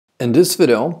In this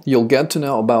video, you'll get to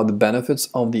know about the benefits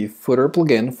of the footer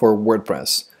plugin for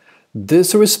WordPress.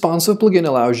 This responsive plugin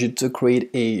allows you to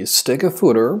create a sticker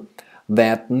footer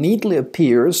that neatly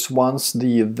appears once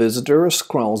the visitor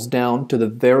scrolls down to the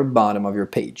very bottom of your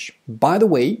page. By the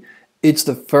way, it's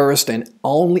the first and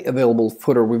only available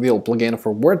footer reveal plugin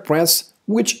for WordPress,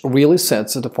 which really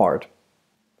sets it apart.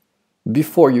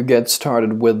 Before you get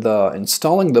started with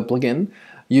installing the plugin,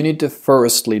 you need to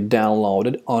firstly download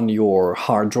it on your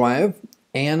hard drive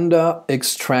and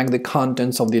extract the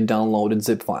contents of the downloaded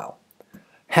zip file.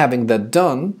 Having that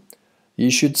done, you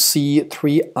should see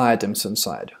three items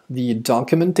inside: the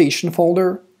documentation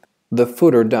folder, the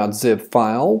footer.zip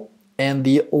file, and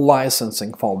the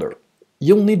licensing folder.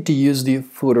 You'll need to use the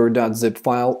footer.zip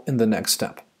file in the next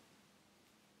step.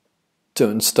 To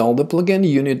install the plugin,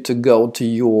 you need to go to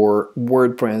your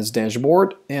WordPress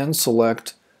dashboard and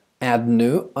select Add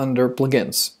New under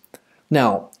Plugins.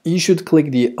 Now, you should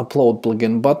click the Upload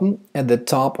Plugin button at the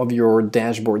top of your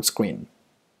dashboard screen.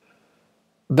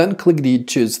 Then click the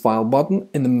Choose File button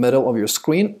in the middle of your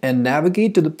screen and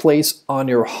navigate to the place on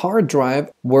your hard drive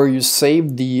where you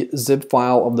saved the zip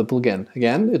file of the plugin.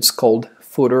 Again, it's called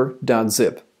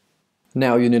footer.zip.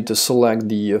 Now you need to select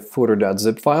the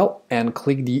footer.zip file and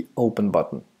click the Open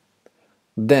button.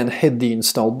 Then hit the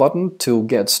Install button to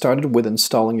get started with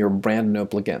installing your brand new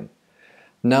plugin.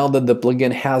 Now that the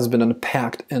plugin has been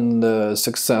unpacked and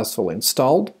successfully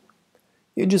installed,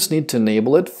 you just need to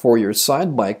enable it for your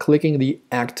site by clicking the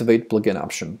Activate Plugin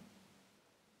option.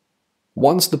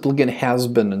 Once the plugin has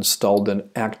been installed and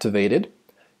activated,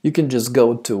 you can just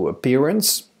go to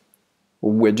Appearance,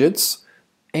 Widgets,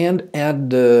 and add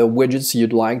the widgets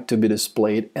you'd like to be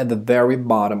displayed at the very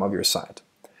bottom of your site.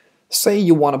 Say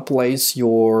you want to place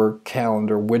your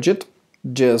calendar widget,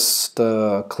 just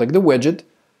click the widget,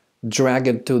 drag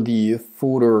it to the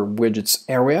footer widgets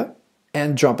area,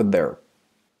 and drop it there.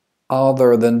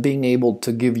 Other than being able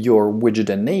to give your widget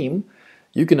a name,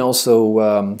 you can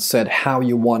also set how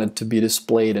you want it to be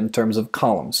displayed in terms of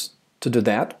columns. To do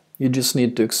that, you just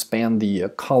need to expand the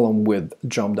column width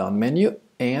drop-down menu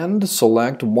and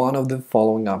select one of the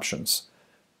following options: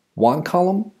 1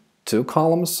 column, 2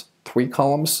 columns, 3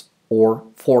 columns, or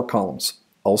 4 columns.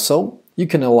 Also, you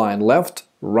can align left,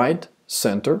 right,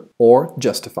 center, or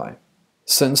justify.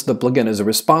 Since the plugin is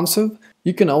responsive,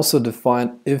 you can also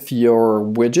define if your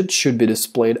widget should be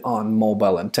displayed on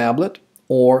mobile and tablet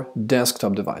or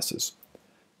desktop devices.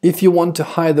 If you want to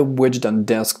hide the widget on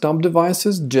desktop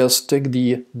devices, just tick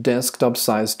the desktop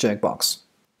size checkbox.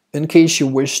 In case you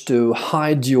wish to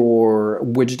hide your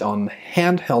widget on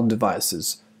handheld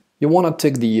devices, you want to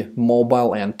tick the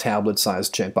mobile and tablet size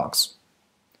checkbox.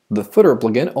 The footer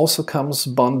plugin also comes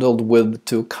bundled with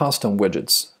 2 custom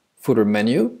widgets: Footer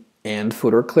Menu and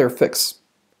Footer Clear Fix.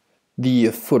 The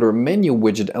Footer Menu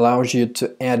widget allows you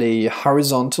to add a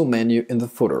horizontal menu in the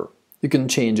footer. You can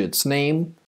change its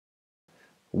name,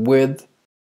 width,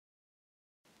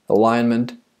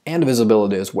 alignment, and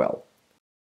visibility as well.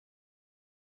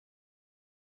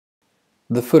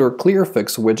 The Footer Clear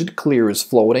Fix widget clears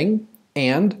floating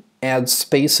and adds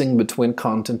spacing between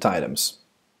content items.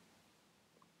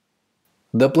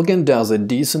 The plugin does a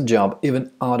decent job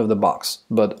even out of the box,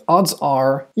 but odds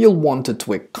are you'll want to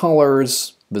tweak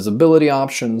colors, visibility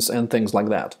options, and things like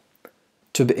that.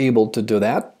 To be able to do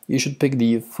that, you should pick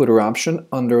the footer option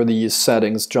under the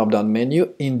Settings drop-down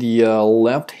menu in the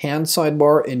left-hand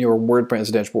sidebar in your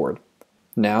WordPress dashboard.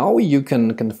 Now you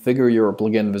can configure your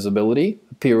plugin visibility,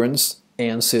 appearance,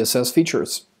 and CSS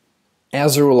features.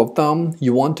 As a rule of thumb,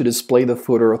 you want to display the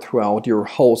footer throughout your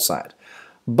whole site,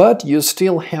 but you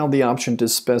still have the option to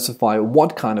specify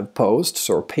what kind of posts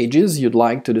or pages you'd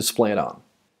like to display it on.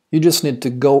 You just need to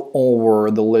go over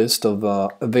the list of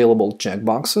available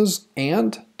checkboxes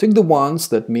and tick the ones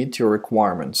that meet your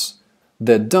requirements.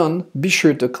 That done, be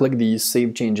sure to click the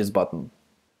Save Changes button.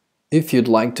 If you'd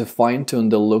like to fine-tune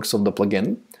the looks of the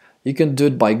plugin, you can do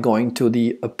it by going to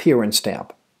the Appearance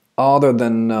tab. Other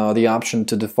than the option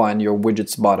to define your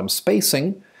widget's bottom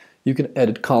spacing, you can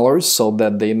edit colors so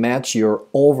that they match your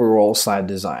overall site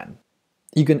design.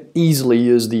 You can easily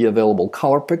use the available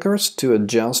color pickers to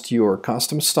adjust your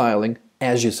custom styling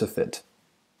as you see fit.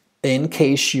 In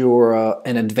case you're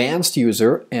an advanced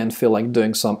user and feel like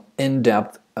doing some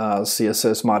in-depth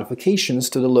CSS modifications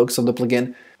to the looks of the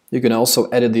plugin, you can also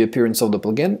edit the appearance of the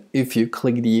plugin if you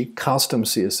click the Custom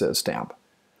CSS tab.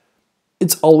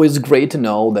 It's always great to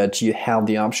know that you have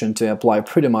the option to apply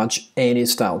pretty much any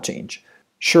style change.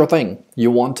 Sure thing, you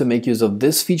want to make use of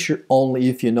this feature only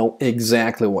if you know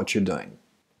exactly what you're doing.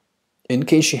 In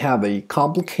case you have a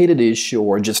complicated issue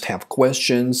or just have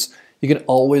questions, You can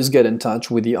always get in touch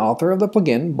with the author of the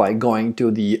plugin by going to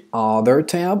the Other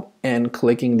tab and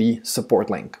clicking the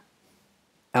support link.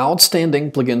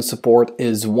 Outstanding plugin support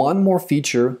is one more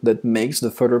feature that makes the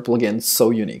Footer plugin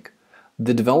so unique.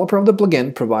 The developer of the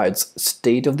plugin provides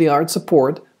state-of-the-art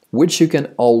support, which you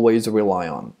can always rely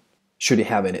on should you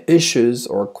have any issues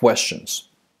or questions.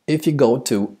 If you go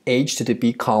to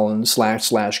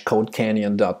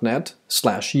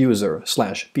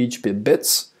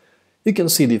http://codecanyon.net/user/phpbits, you can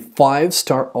see the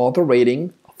 5-star author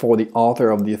rating for the author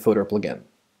of the Footer plugin.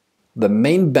 The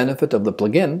main benefit of the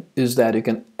plugin is that you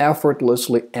can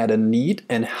effortlessly add a neat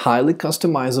and highly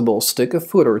customizable sticker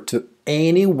footer to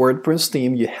any WordPress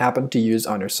theme you happen to use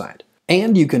on your site.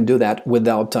 And you can do that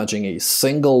without touching a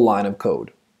single line of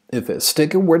code. If a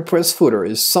sticker WordPress footer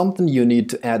is something you need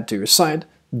to add to your site,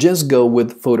 just go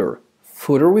with Footer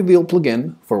Reveal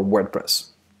plugin for WordPress.